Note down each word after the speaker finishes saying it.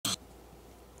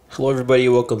Hello everybody,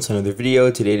 welcome to another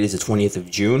video. Today it is the 20th of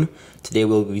June. Today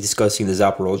we'll be discussing the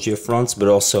Zaporozhye fronts, but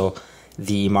also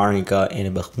the Marinka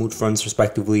and Bakhmut fronts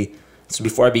respectively. So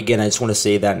before I begin, I just want to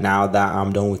say that now that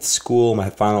I'm done with school, my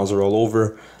finals are all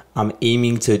over, I'm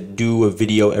aiming to do a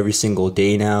video every single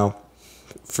day now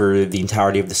for the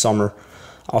entirety of the summer.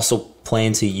 I also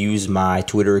plan to use my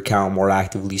Twitter account more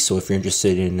actively, so if you're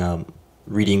interested in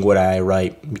reading what I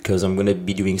write, because I'm going to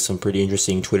be doing some pretty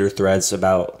interesting Twitter threads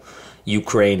about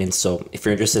Ukraine, and so if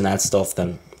you're interested in that stuff,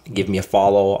 then give me a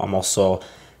follow. I'm also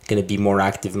going to be more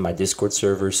active in my Discord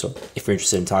server, so if you're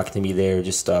interested in talking to me there,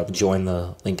 just join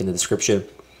the link in the description.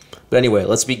 But anyway,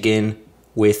 let's begin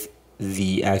with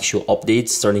the actual updates,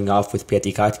 starting off with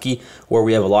Pyatikhatki, where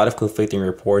we have a lot of conflicting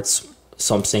reports,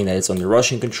 some saying that it's under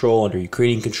Russian control, under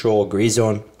Ukrainian control, gray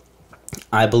zone.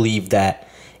 I believe that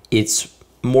it's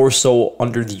more so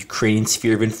under the Ukrainian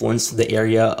sphere of influence, the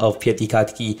area of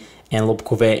Pyatikhatki and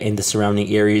Lobkove and the surrounding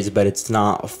areas, but it's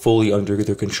not fully under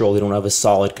their control. They don't have a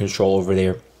solid control over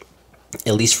there,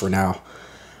 at least for now.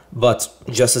 But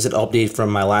just as an update from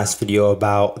my last video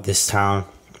about this town,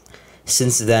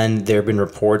 since then there have been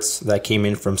reports that came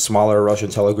in from smaller Russian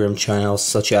Telegram channels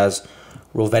such as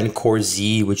Rovenkor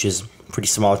Z, which is a pretty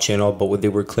small channel, but what they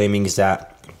were claiming is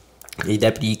that the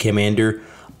deputy commander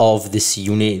of this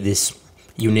unit,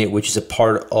 which is a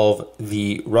part of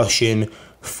the Russian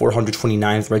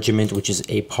 429th Regiment, which is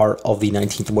a part of the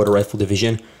 19th Motor Rifle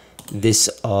Division. This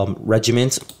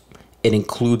regiment, it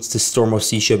includes the Storm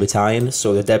Ossetia Battalion.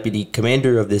 So the deputy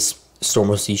commander of this Storm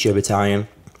Ossetia Battalion,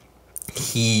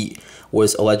 he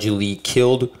was allegedly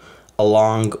killed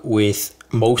along with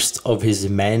most of his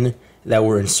men that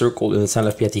were encircled in the town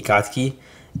of Pyatikhatki,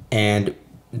 and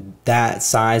that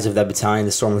size of that battalion,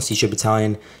 the Storm Ossetia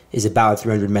Battalion, is about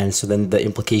 300 men. So then the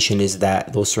implication is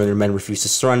that those 300 men refused to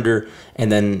surrender and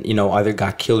then, you know, either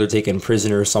got killed or taken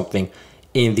prisoner or something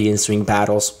in the ensuing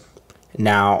battles.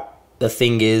 Now, the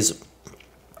thing is,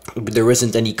 there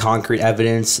isn't any concrete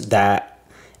evidence that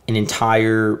an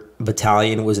entire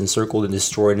battalion was encircled and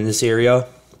destroyed in this area.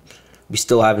 We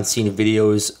still haven't seen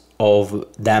videos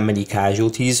of that many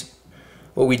casualties.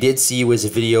 What we did see was a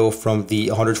video from the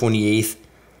 128th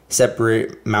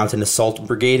Separate Mountain Assault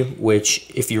Brigade, which,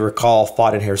 if you recall,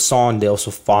 fought in Kherson. They also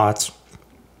fought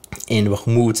in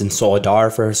Bakhmut and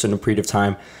Soledar for a certain period of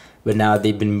time, but now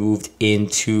they've been moved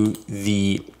into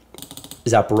the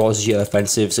Zaporozhye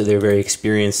offensive, so they're very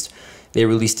experienced. They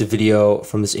released a video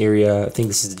from this area. I think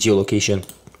this is the geolocation.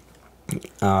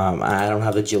 I don't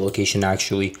have the geolocation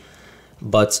actually,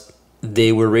 but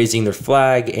they were raising their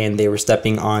flag and they were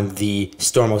stepping on the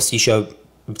Storm Ossetia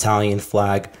Battalion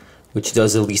flag, which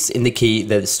does at least indicate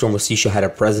that Storm Ossetia had a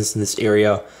presence in this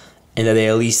area and that they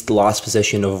at least lost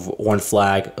possession of one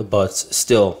flag. But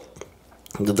still,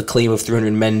 the claim of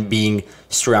 300 men being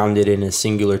surrounded in a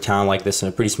singular town like this, in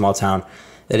a pretty small town,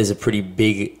 that is a pretty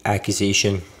big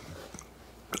accusation.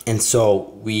 And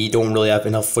so we don't really have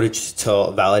enough footage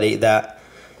to validate that.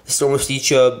 The Storm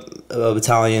Ossetia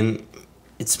Battalion,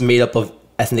 it's made up of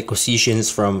ethnic Ossetians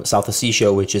from South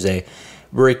Ossetia, which is a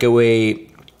breakaway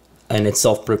and its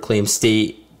self-proclaimed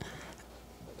state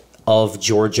of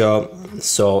Georgia.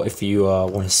 So if you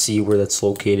want to see where that's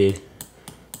located,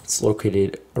 it's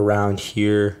located around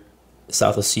here.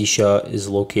 South Ossetia is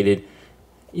located,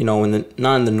 you know,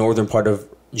 not in the northern part of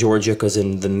Georgia, because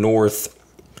in the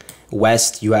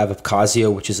northwest you have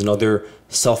Abkhazia, which is another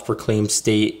self-proclaimed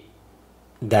state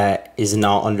that is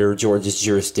not under Georgia's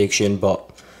jurisdiction, but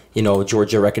you know,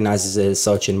 Georgia recognizes it as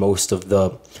such, and most of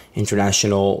the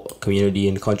international community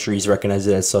and countries recognize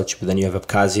it as such. But then you have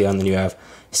Abkhazia, and then you have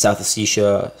South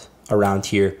Ossetia around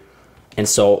here. And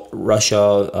so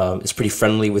Russia is pretty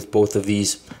friendly with both of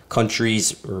these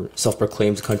countries, or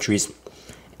self-proclaimed countries.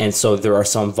 And so there are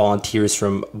some volunteers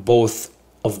from both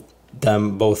of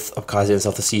them, both Abkhazia and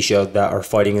South Ossetia, that are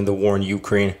fighting in the war in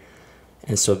Ukraine.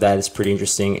 And so that is pretty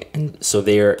interesting. And so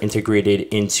they are integrated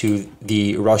into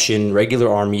the Russian regular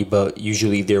army, but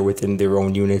usually they're within their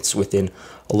own units, within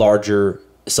larger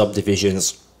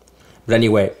subdivisions. But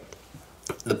anyway,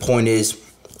 the point is,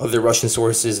 other Russian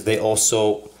sources, they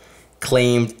also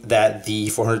claimed that the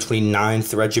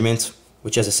 429th Regiment,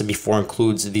 which, as I said before,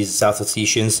 includes these South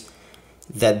Ossetians,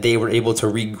 that they were able to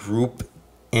regroup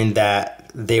and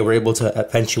that they were able to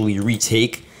eventually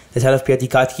retake the town of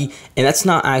Pyatikhatki. And that's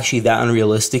not actually that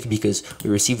unrealistic, because we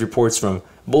received reports from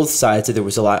both sides that there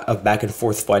was a lot of back and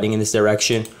forth fighting in this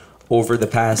direction over the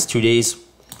past 2 days.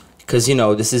 Because, you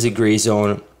know, this is a gray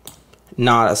zone.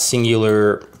 Not a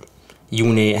singular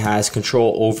unit has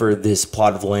control over this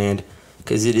plot of land,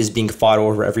 because it is being fought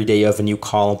over every day. You have a new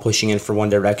column pushing in from one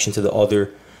direction to the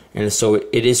other. And so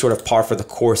it is sort of par for the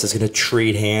course that's going to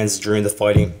trade hands during the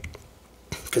fighting.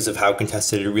 because of how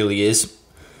contested it really is.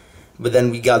 But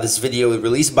then we got this video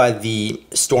released by the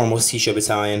Storm Osisha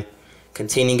Battalion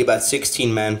containing about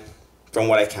 16 men from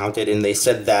what I counted, and they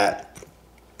said that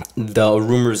the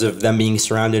rumors of them being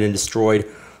surrounded and destroyed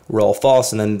were all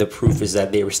false, and then the proof is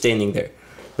that they were standing there.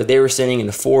 But they were standing in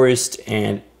the forest,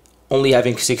 and only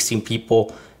having 16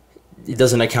 people, it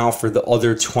doesn't account for the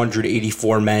other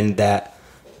 284 men that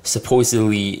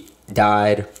supposedly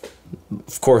died.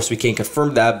 Of course, we can't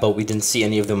confirm that, but we didn't see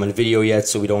any of them on video yet,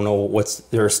 so we don't know what's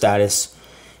their status.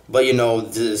 But you know,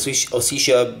 the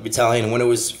Osisha Battalion, when it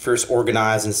was first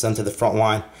organized and sent to the front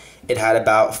line, it had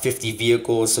about 50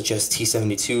 vehicles such as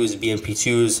T-72s,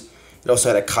 BMP-2s. It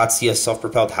also had a Katsia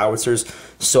self-propelled howitzers.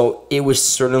 So it was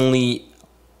certainly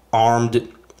armed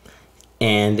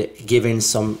and given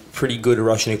some pretty good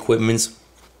Russian equipment.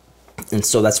 And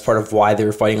so that's part of why they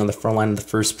were fighting on the front line in the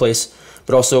first place.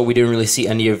 But also, we didn't really see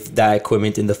any of that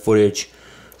equipment in the footage,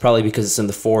 probably because it's in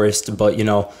the forest. But, you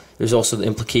know, there's also the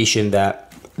implication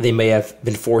that they may have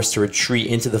been forced to retreat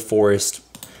into the forest,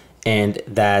 and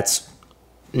that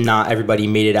not everybody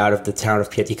made it out of the town of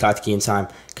Pyatikatki in time.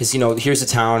 Because, you know, here's a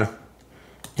town,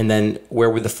 and then where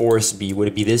would the forest be? Would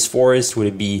it be this forest? Would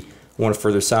it be one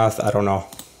further south? I don't know.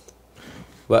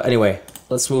 But anyway,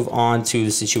 let's move on to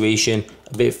the situation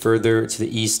a bit further to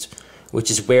the east, which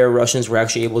is where Russians were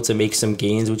actually able to make some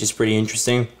gains, which is pretty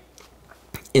interesting.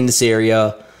 In this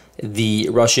area, the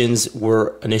Russians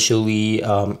were initially,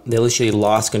 they initially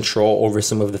lost control over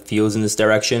some of the fields in this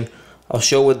direction. I'll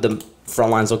show what the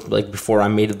front lines looked like before I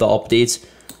made the updates.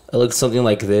 It looked something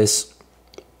like this.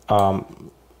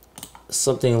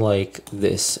 Something like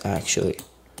this, actually.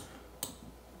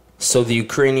 So the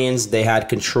Ukrainians, they had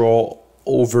control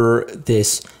over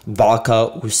this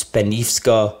Balka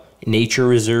Uspenivska nature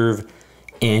reserve,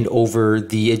 and over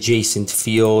the adjacent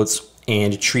fields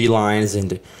and tree lines,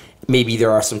 and maybe there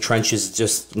are some trenches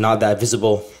just not that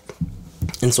visible.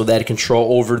 And so they had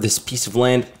control over this piece of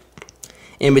land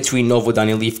in between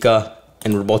Novodanilivka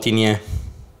and Robotyne.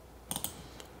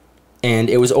 And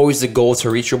it was always the goal to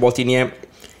reach Robotyne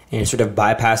and sort of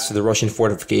bypass to the Russian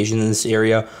fortifications in this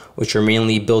area, which are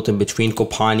mainly built in between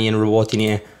Kopani and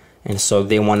Robotyne. And so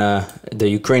they want to, the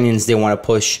Ukrainians, they want to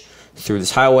push through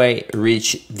this highway,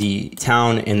 reach the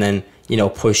town, and then, you know,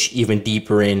 push even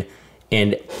deeper in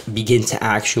and begin to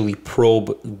actually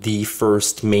probe the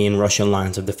first main Russian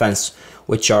lines of defense,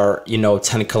 which are, you know,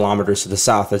 10 kilometers to the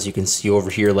south, as you can see over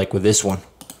here, like with this one.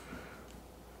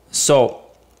 So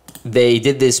they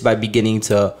did this by beginning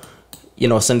to, you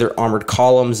know, send their armored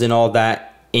columns and all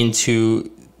that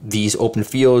into these open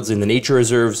fields in the nature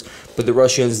reserves. But the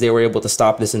Russians, they were able to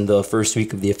stop this in the first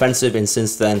week of the offensive, and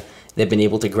since then they've been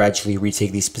able to gradually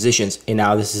retake these positions, and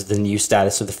now this is the new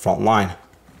status of the front line.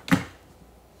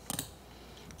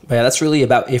 But yeah, that's really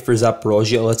about it for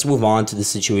Zaporozhye. Let's move on to the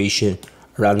situation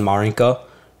around Marinka,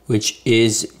 which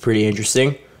is pretty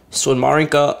interesting. So in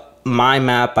Marinka, my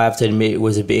map, I have to admit,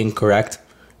 was a bit incorrect,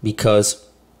 because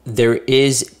there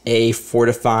is a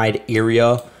fortified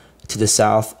area to the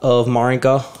south of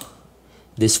Marinka,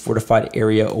 this fortified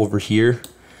area over here,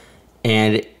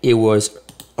 and it was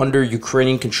under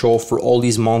Ukrainian control for all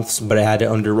these months, but I had it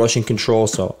under Russian control,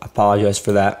 so I apologize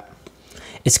for that.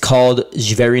 It's called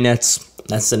Zverinets.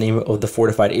 That's the name of the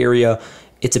fortified area.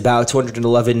 It's about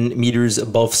 211 meters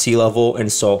above sea level,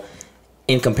 and so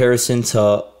in comparison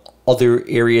to other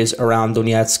areas around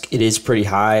Donetsk, it is pretty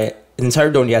high. The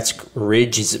entire Donetsk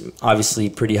ridge is obviously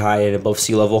pretty high and above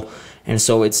sea level, and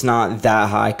so it's not that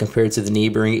high compared to the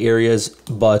neighboring areas.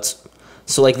 But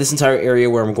so like this entire area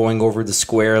where I'm going over the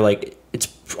square, like it's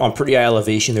on pretty high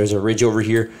elevation. There's a ridge over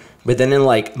here, but then in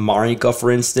like Marinka, for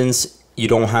instance, you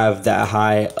don't have that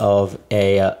high of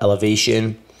a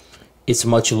elevation. It's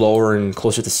much lower and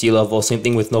closer to sea level. Same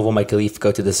thing with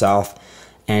Novomykhailivka to the south.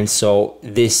 And so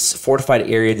this fortified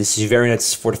area, this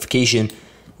Zverinets fortification,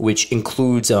 which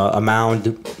includes a mound,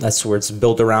 that's where it's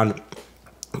built around,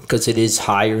 because it is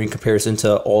higher in comparison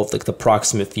to all of like the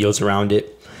proximate fields around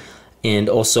it. And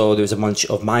also there's a bunch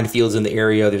of minefields in the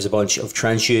area. There's a bunch of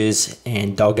trenches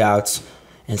and dugouts.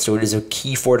 And so it is a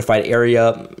key fortified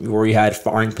area where you had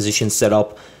firing positions set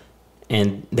up,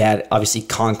 and they had obviously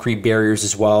concrete barriers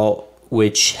as well,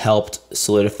 which helped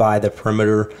solidify the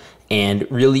perimeter and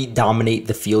really dominate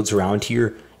the fields around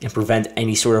here and prevent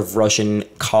any sort of Russian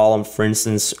column, for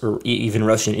instance, or even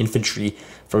Russian infantry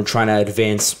from trying to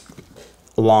advance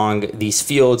along these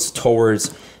fields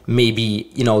towards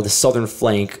maybe, you know, the southern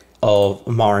flank of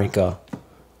Marinka,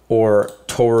 or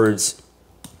towards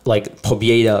like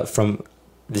Pobieda from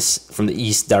the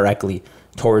east directly.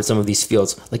 towards some of these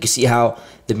fields. Like you see how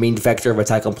the main vector of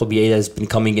attack on Pobeda has been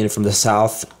coming in from the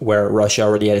south, where Russia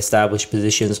already had established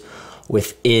positions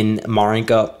within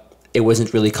Marinka. It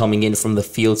wasn't really coming in from the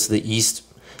fields to the east.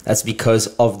 That's because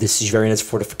of this very nice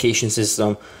fortification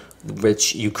system,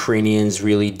 which Ukrainians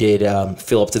really did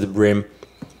fill up to the brim.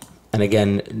 And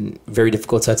again, very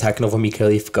difficult to attack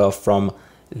Novomikhailivka from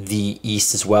the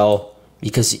east as well.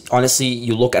 Because honestly,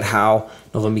 you look at how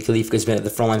Novomikhailivka has been at the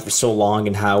front line for so long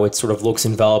and how it sort of looks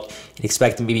enveloped. You'd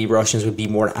expect maybe Russians would be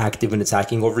more active in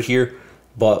attacking over here.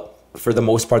 But for the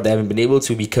most part, they haven't been able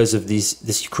to because of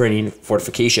this Ukrainian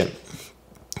fortification.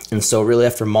 And so really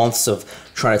after months of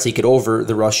trying to take it over,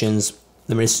 the Russian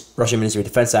Ministry of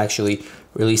Defense actually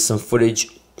released some footage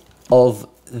of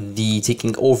the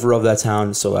taking over of that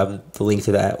town. So I have the link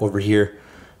to that over here.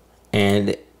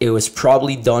 And it was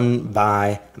probably done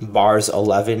by Bars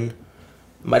 11.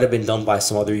 Might have been done by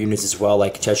some other units as well,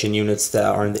 like Chechen units that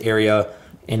are in the area,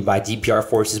 and by DPR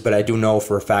forces. But I do know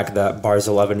for a fact that Bars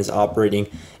 11 is operating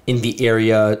in the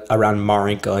area around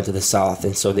Marinka into the south.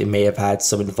 And so they may have had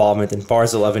some involvement. And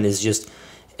Bars 11 is just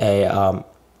a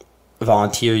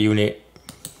volunteer unit.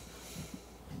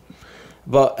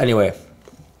 But anyway,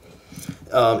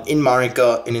 in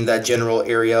Marinka and in that general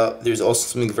area, there's also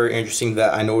something very interesting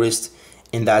that I noticed,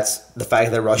 and that's the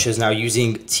fact that Russia is now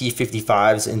using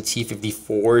T-55s and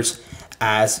T-54s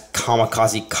as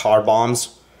kamikaze car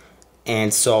bombs.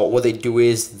 And so what they do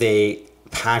is they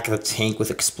pack the tank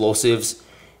with explosives,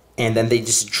 and then they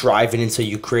just drive it into a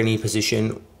Ukrainian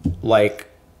position. Like,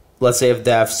 let's say if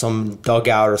they have some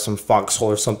dugout or some foxhole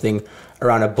or something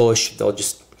around a bush, they'll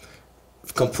just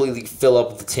completely fill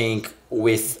up the tank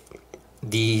with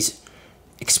these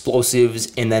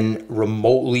explosives and then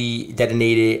remotely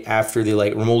detonate it after they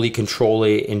remotely control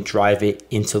it and drive it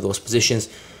into those positions.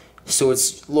 So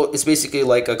it's basically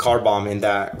like a car bomb in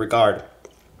that regard.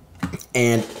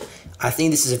 And I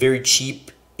think this is a very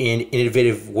cheap and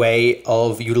innovative way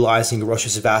of utilizing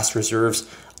Russia's vast reserves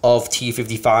of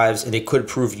T-55s, and it could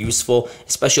prove useful,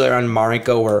 especially around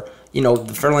Marinka, where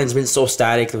the front line's been so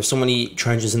static. There's so many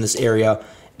trenches in this area,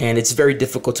 and it's very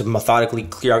difficult to methodically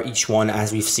clear out each one,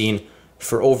 as we've seen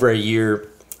for over a year.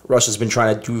 Russia's been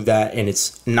trying to do that, and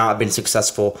it's not been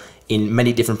successful in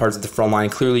many different parts of the front line.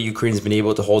 Clearly, Ukraine's been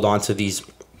able to hold on to these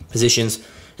positions,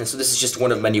 and so this is just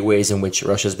one of many ways in which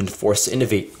Russia's been forced to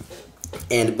innovate.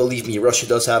 And believe me, Russia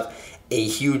does have a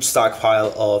huge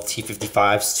stockpile of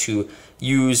T-55s to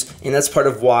use, and that's part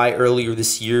of why earlier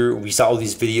this year we saw all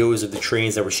these videos of the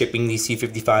trains that were shipping these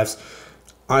T-55s.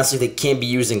 Honestly, they can't be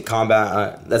used in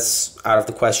combat. That's out of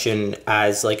the question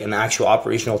as an actual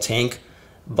operational tank,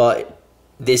 but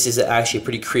this is actually a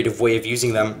pretty creative way of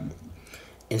using them.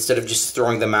 Instead of just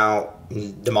throwing them out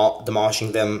and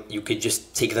demolishing them, you could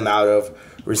just take them out of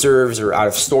reserves or out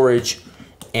of storage.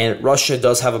 And Russia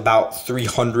does have about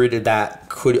 300 that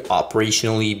could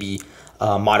operationally be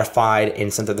modified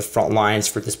and sent to the front lines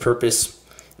for this purpose.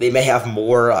 They may have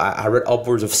more. I read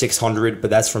upwards of 600, but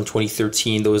that's from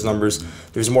 2013, those numbers.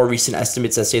 There's more recent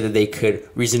estimates that say that they could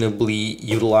reasonably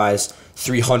utilize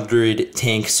 300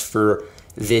 tanks for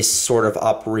this sort of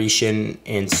operation,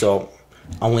 and so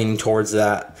I'm leaning towards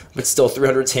that. But still,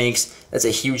 300 tanks, that's a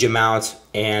huge amount,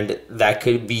 and that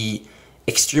could be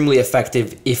extremely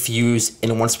effective if used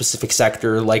in one specific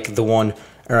sector, like the one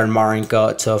around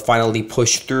Marinka, to finally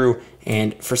push through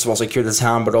and first of all secure the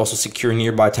town, but also secure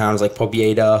nearby towns like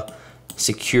Pobeda,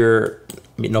 secure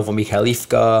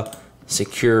Novomikhailivka,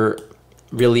 secure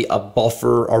really a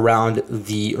buffer around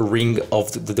the ring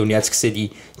of the Donetsk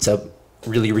city to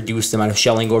really reduce the amount of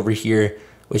shelling over here,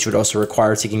 which would also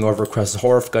require taking over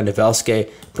Krasnohorovka,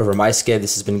 Nevelske, Pervomaiske.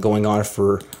 This has been going on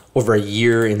for over a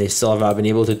year, and they still have not been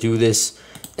able to do this,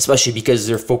 especially because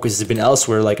their focus has been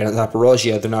elsewhere, like in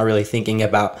Zaporozhye. They're not really thinking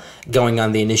about going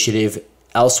on the initiative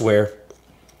elsewhere.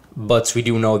 But we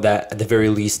do know that at the very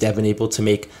least, they've been able to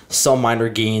make some minor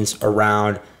gains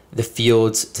around the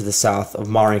fields to the south of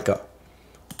Marinka.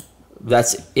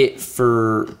 That's it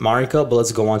for Marinka, but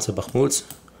let's go on to Bakhmut.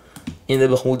 In the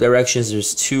Bakhmut directions,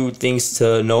 there's two things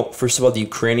to note. First of all, the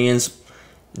Ukrainians,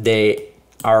 they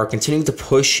are continuing to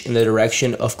push in the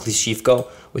direction of Klishivka,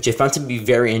 which I found to be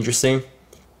very interesting.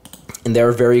 And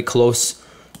they're very close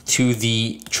to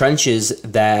the trenches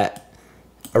that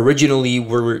originally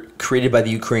were created by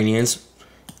the Ukrainians.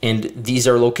 And these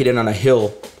are located on a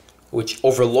hill which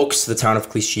overlooks the town of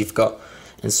Klishivka.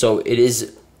 And so it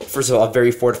is, first of all, a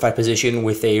very fortified position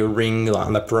with a ring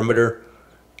on the perimeter,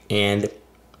 and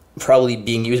probably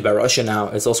being used by Russia now.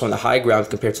 It's also on the high ground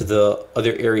compared to the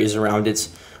other areas around it,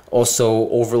 also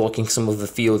overlooking some of the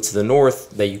fields to the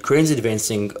north that Ukraine's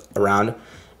advancing around.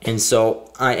 And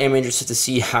so I am interested to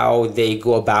see how they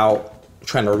go about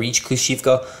trying to reach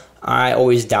Klishivka. I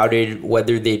always doubted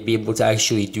whether they'd be able to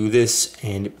actually do this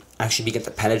and actually begin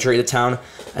to penetrate the town.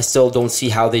 I still don't see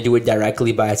how they do it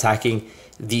directly by attacking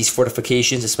these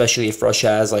fortifications, especially if Russia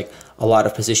has like a lot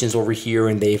of positions over here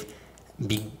and they've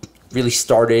really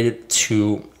started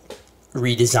to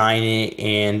redesign it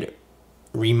and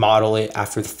remodel it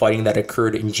after the fighting that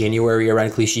occurred in January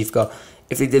around Klishivka.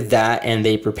 If they did that and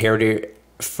they prepared it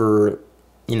for,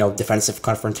 defensive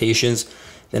confrontations,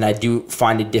 then I do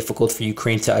find it difficult for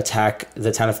Ukraine to attack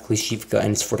the town of Klishivka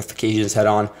and its fortifications head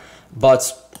on. But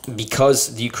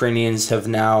because the Ukrainians have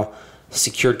now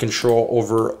secured control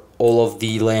over all of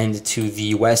the land to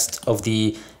the west of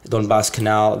the Donbas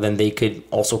Canal, then they could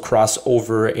also cross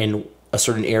over in a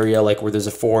certain area like where there's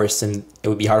a forest and it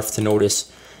would be hard to notice.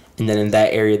 And then in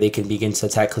that area, they can begin to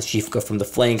attack Klishivka from the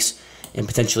flanks and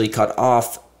potentially cut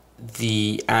off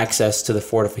the access to the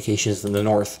fortifications in the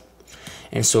north.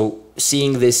 And so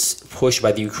seeing this push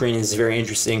by the Ukrainians is very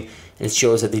interesting, and it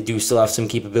shows that they do still have some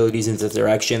capabilities in that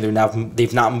direction.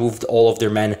 They've not moved all of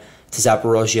their men to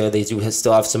Zaporozhye. They do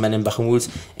still have some men in Bakhmut,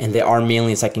 and they are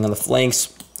mainly attacking on the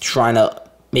flanks, trying to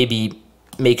maybe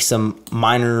make some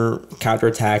minor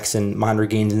counterattacks and minor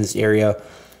gains in this area.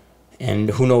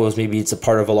 And who knows, maybe it's a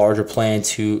part of a larger plan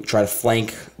to try to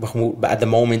flank Bakhmut. But at the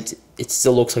moment, it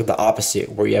still looks like the opposite,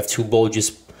 where you have two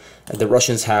bulges that the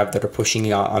Russians have that are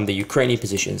pushing out on the Ukrainian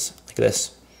positions, like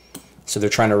this. So they're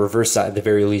trying to reverse that at the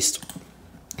very least.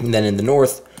 And then in the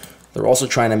north, they're also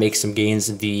trying to make some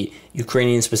gains. The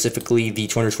Ukrainians, specifically the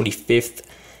 225th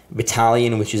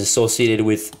Battalion, which is associated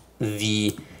with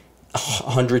the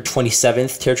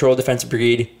 127th Territorial Defense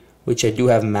Brigade, which I do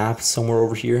have mapped somewhere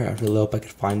over here. I really hope I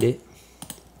could find it.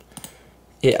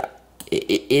 Yeah,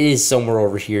 it is somewhere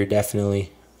over here,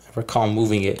 definitely. I recall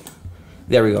moving it.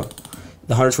 There we go.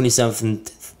 The 127th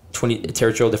and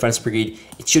Territorial Defense Brigade.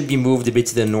 It should be moved a bit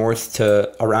to the north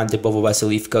to around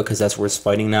Dubovo-Vasilivka because that's where it's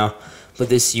fighting now. But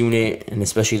this unit, and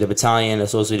especially the battalion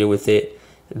associated with it,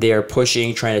 they are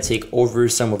pushing, trying to take over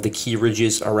some of the key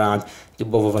ridges around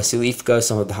Dubovo-Vasilivka,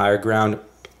 some of the higher ground.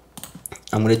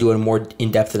 I'm going to do a more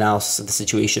in-depth analysis of the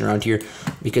situation around here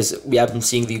because we have been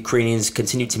seeing the Ukrainians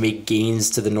continue to make gains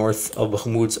to the north of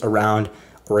Bakhmut around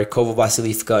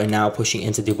Orikovo-Vasilivka and now pushing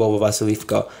into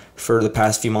Dubovo-Vasilivka for the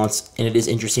past few months. And it is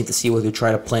interesting to see what they're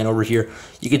trying to plan over here.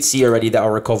 You can see already that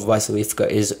Orikovo-Vasilivka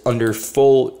is under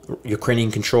full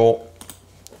Ukrainian control,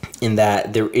 in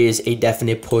that there is a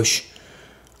definite push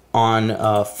on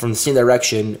from the same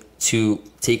direction to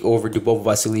take over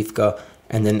Dubovo-Vasilivka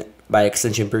and then by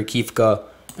extension Berkivka,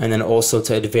 and then also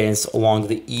to advance along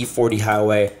the E40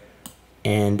 highway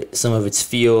and some of its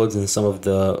fields and some of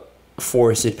the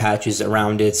forested patches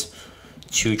around it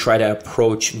to try to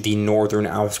approach the northern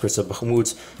outskirts of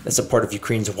Bakhmut. That's a part of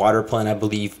Ukraine's water plan, I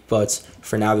believe, but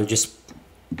for now they're just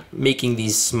making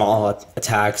these small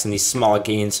attacks and these small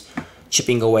gains,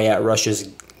 chipping away at Russia's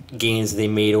gains they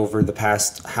made over the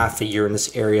past half a year in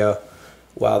this area,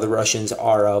 while the Russians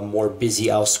are more busy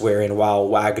elsewhere and while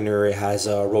Wagner has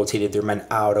rotated their men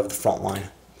out of the front line.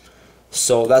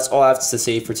 So that's all I have to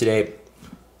say for today.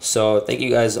 So thank you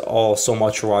guys all so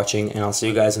much for watching, and I'll see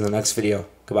you guys in the next video.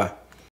 Goodbye.